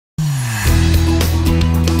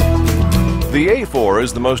The A4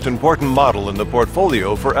 is the most important model in the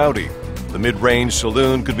portfolio for Audi. The mid-range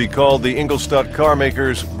saloon could be called the Ingolstadt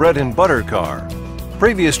carmaker's bread and butter car.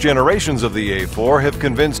 Previous generations of the A4 have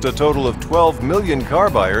convinced a total of 12 million car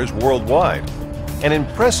buyers worldwide, an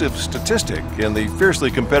impressive statistic in the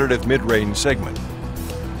fiercely competitive mid-range segment.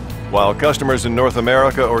 While customers in North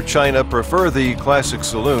America or China prefer the classic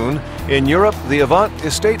saloon, in Europe the Avant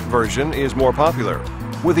Estate version is more popular.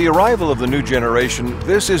 With the arrival of the new generation,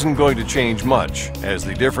 this isn't going to change much, as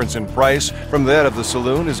the difference in price from that of the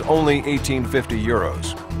saloon is only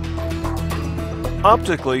 €1850.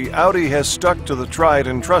 Optically, Audi has stuck to the tried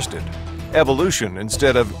and trusted, evolution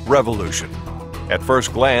instead of revolution. At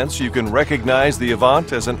first glance, you can recognize the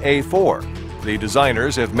Avant as an A4. The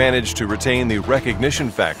designers have managed to retain the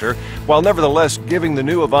recognition factor, while nevertheless giving the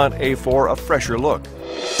new Avant A4 a fresher look.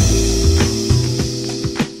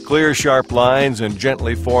 Clear, sharp lines and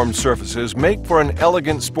gently formed surfaces make for an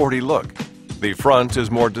elegant, sporty look. The front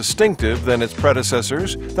is more distinctive than its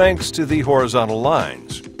predecessors thanks to the horizontal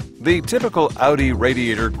lines. The typical Audi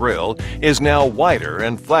radiator grille is now wider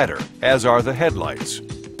and flatter, as are the headlights.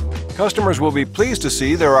 Customers will be pleased to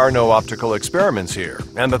see there are no optical experiments here,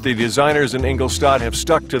 and that the designers in Ingolstadt have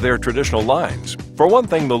stuck to their traditional lines. For one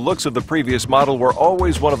thing, the looks of the previous model were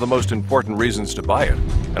always one of the most important reasons to buy it.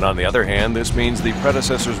 And on the other hand, this means the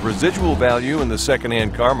predecessor's residual value in the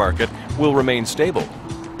second-hand car market will remain stable.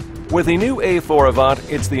 With the new A4 Avant,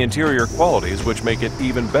 it's the interior qualities which make it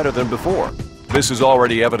even better than before. This is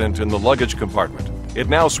already evident in the luggage compartment. It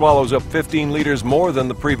now swallows up 15 liters more than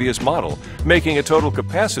the previous model, making a total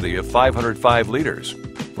capacity of 505 liters.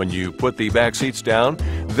 When you put the back seats down,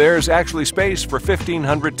 there's actually space for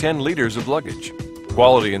 1,510 liters of luggage.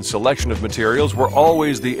 Quality and selection of materials were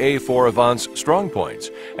always the A4 Avant's strong points,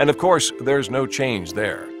 and of course, there's no change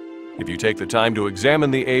there. If you take the time to examine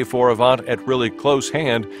the A4 Avant at really close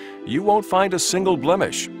hand, you won't find a single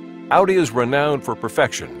blemish. Audi is renowned for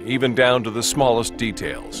perfection, even down to the smallest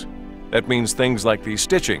details. That means things like the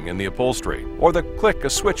stitching in the upholstery or the click a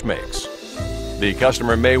switch makes. The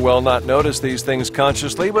customer may well not notice these things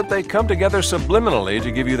consciously, but they come together subliminally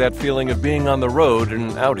to give you that feeling of being on the road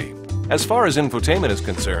in Audi. As far as infotainment is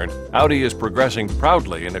concerned, Audi is progressing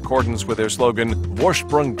proudly in accordance with their slogan,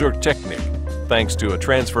 Vorsprung durch Technik. Thanks to a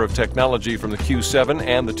transfer of technology from the Q7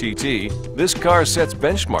 and the TT, this car sets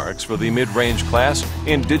benchmarks for the mid-range class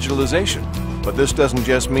in digitalization. But this doesn't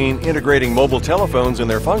just mean integrating mobile telephones in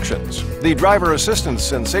their functions. The driver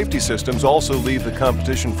assistance and safety systems also leave the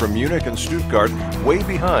competition from Munich and Stuttgart way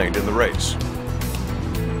behind in the race.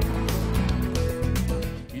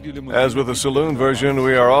 As with the saloon version,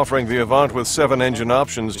 we are offering the Avant with 7 engine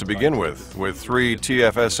options to begin with 3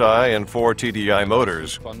 TFSI and 4 TDI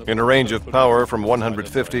motors, in a range of power from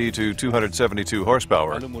 150 to 272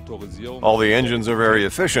 horsepower. All the engines are very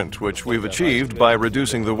efficient, which we've achieved by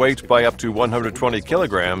reducing the weight by up to 120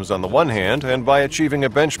 kilograms on the one hand, and by achieving a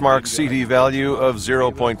benchmark CD value of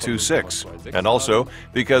 0.26, and also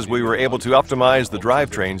because we were able to optimize the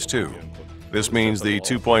drivetrains too. This means the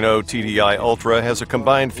 2.0 TDI Ultra has a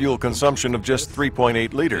combined fuel consumption of just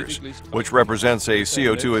 3.8 liters, which represents a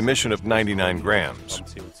CO2 emission of 99 grams.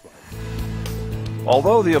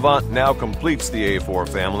 Although the Avant now completes the A4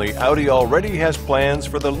 family, Audi already has plans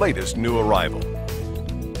for the latest new arrival.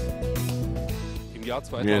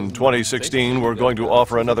 In 2016, we're going to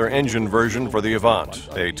offer another engine version for the Avant,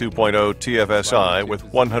 a 2.0 TFSI with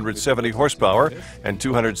 170 horsepower and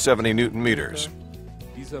 270 Newton meters.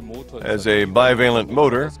 As a bivalent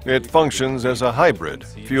motor, it functions as a hybrid,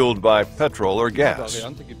 fueled by petrol or gas.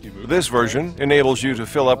 This version enables you to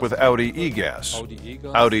fill up with Audi e-gas.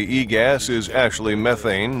 Audi e-gas is actually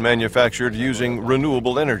methane manufactured using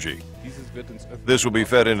renewable energy. This will be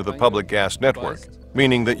fed into the public gas network,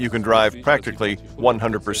 meaning that you can drive practically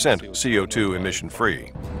 100% CO2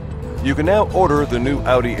 emission-free. You can now order the new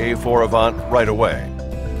Audi A4 Avant right away.